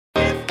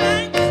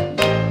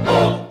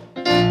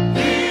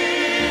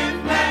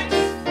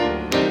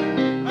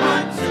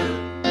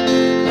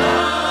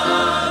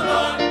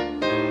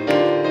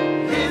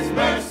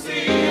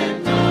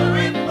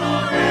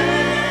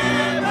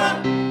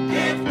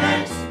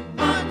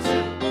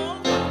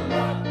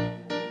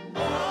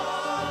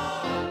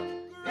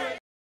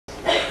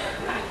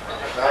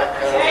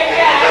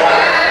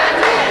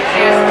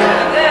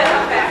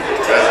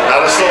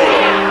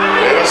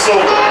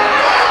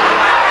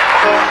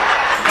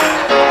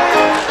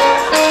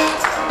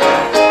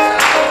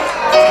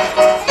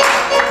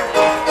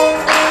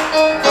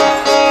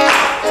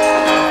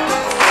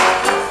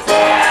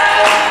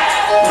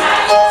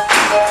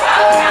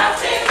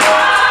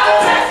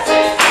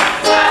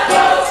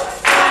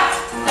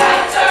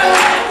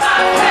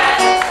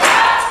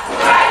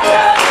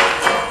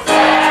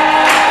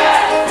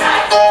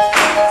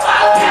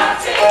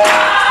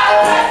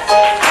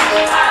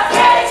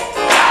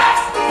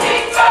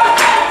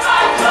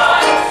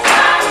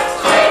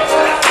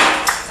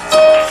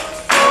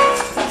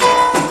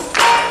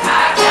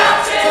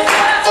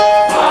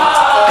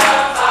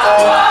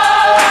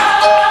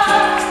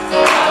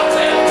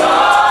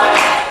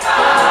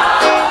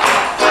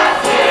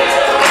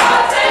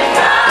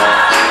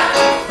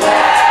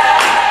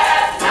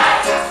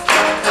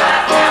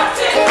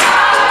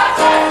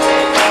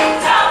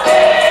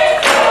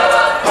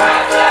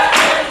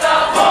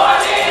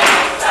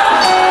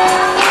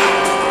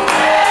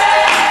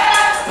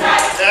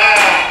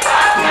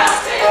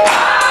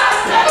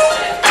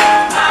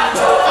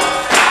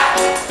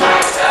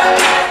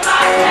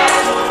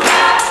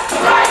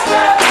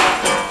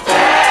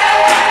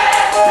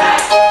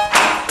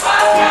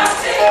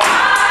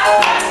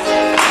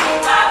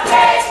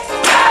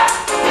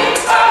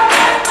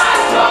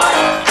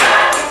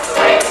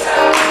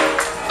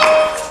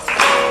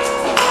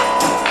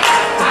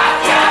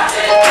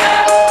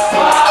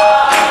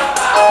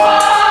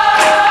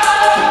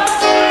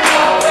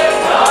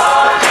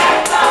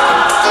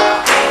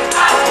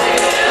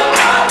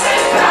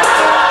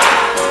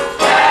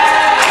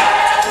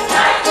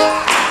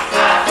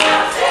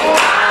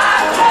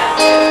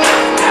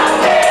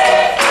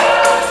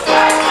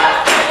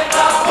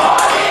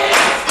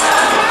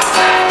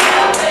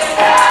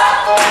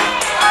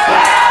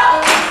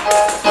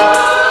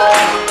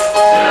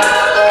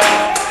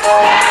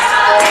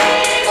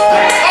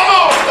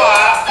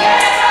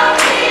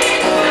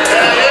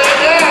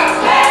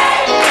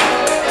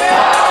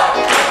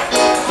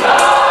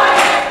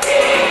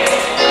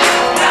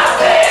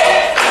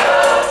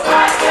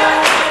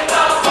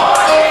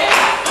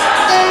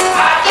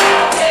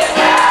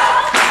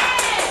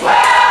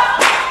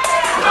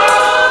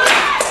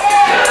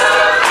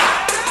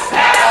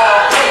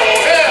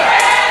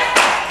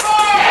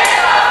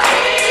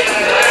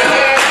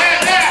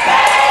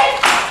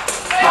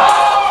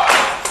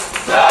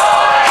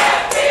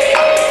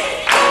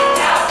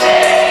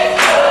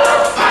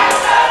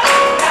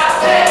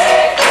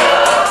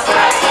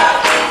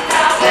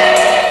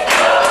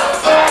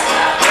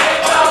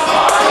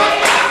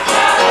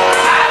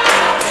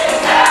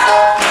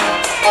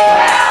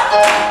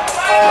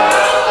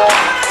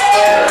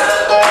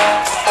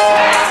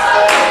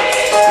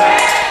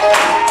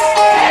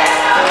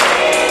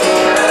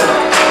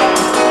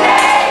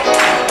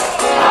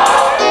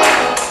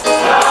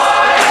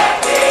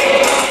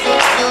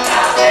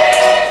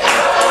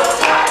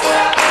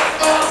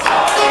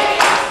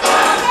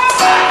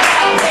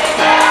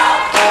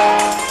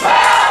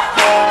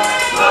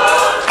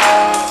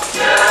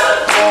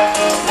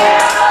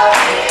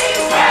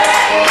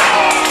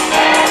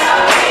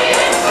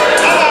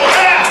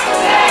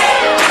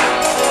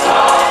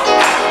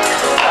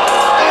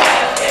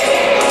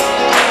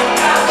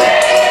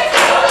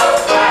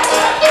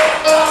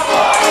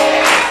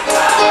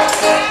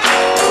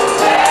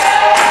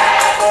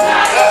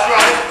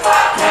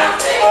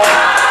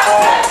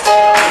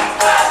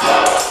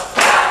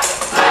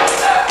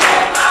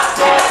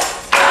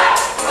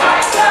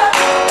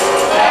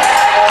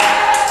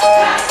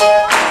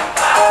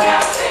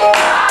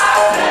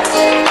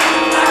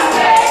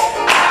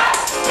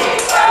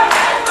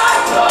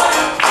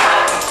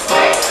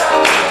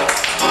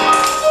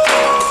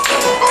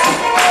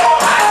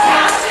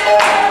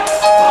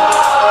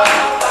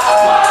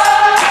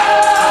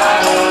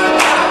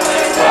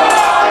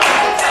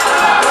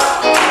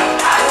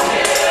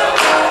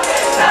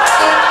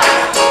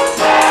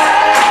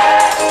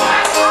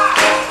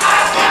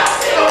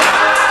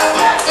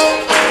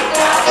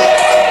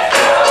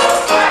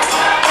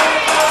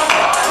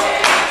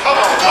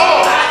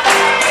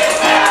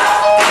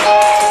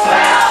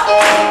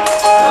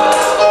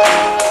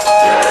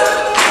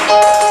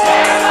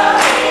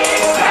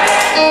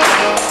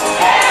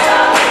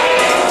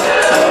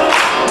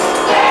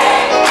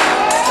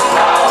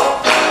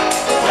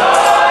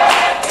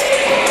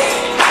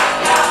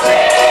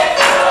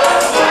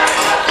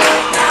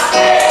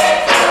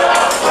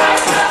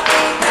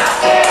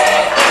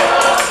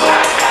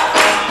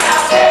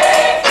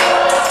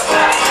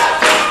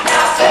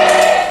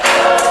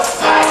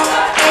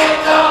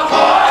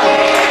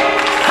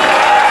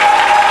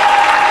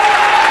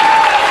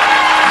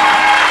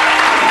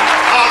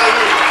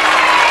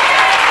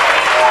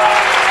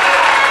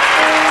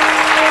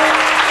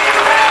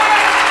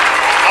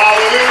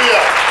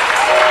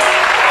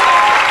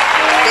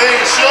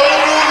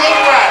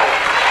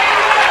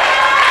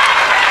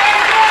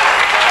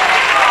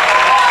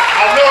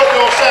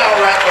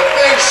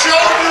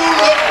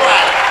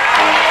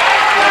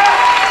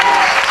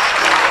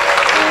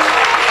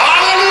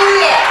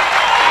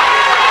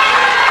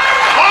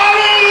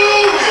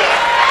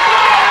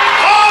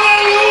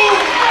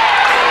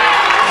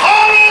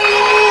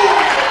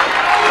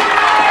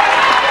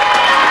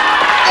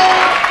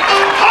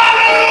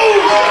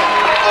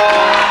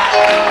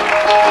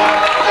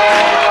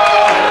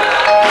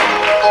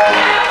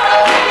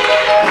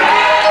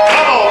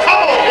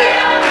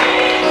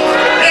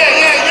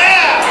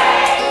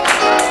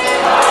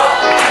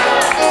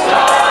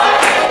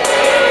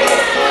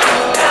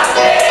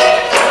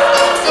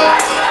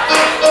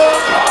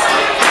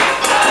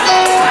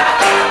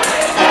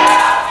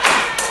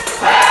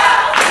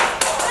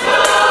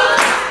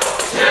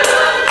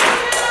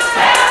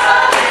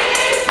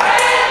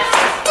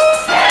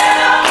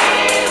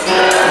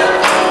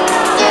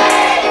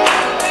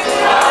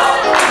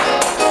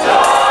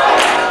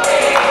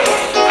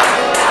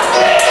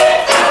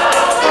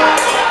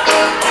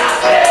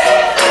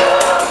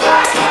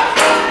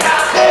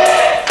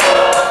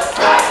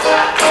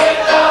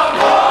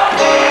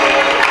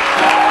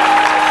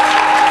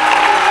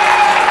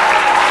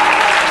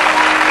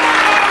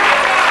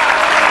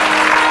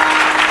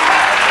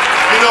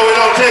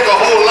don't take a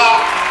whole lot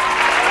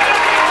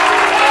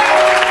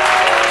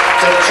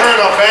to turn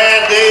a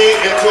bad day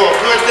into a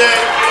good day.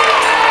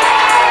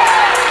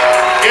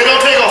 It don't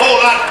take a whole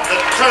lot to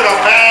turn a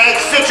bad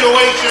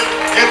situation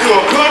into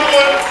a good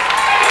one.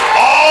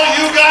 All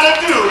you gotta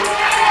do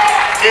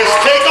is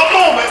take a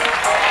moment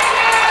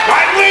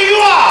right where you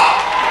are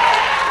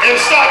and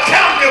start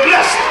counting your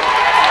blessings.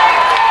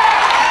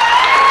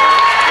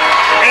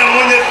 And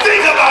when you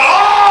think about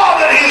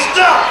all that he's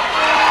done,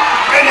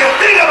 and you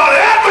think about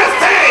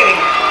everything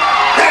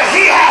that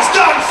he has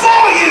done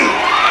for you,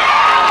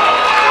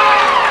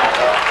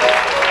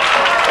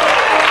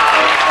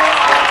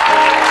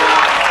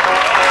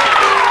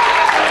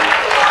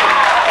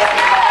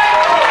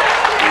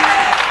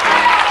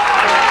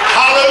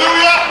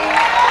 hallelujah.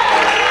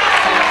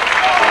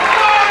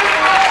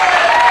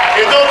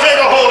 It don't take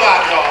a whole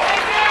lot, y'all.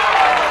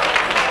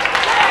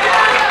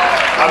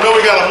 I know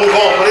we gotta move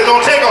on, but it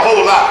don't take a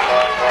whole lot.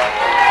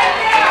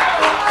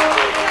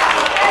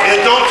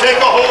 It don't take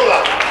a whole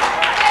lot.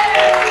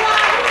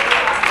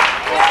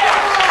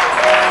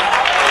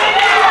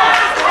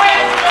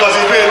 Because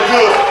he's been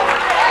good.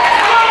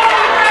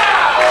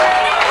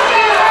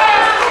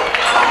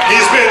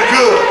 He's been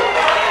good.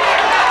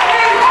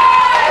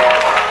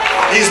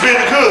 He's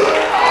been good.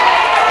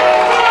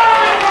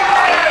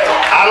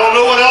 I don't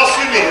know what else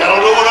you need. I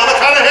don't know what other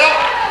kind of help.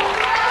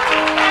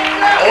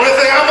 Only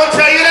thing I'm going to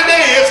tell you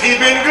today is he's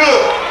been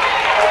good.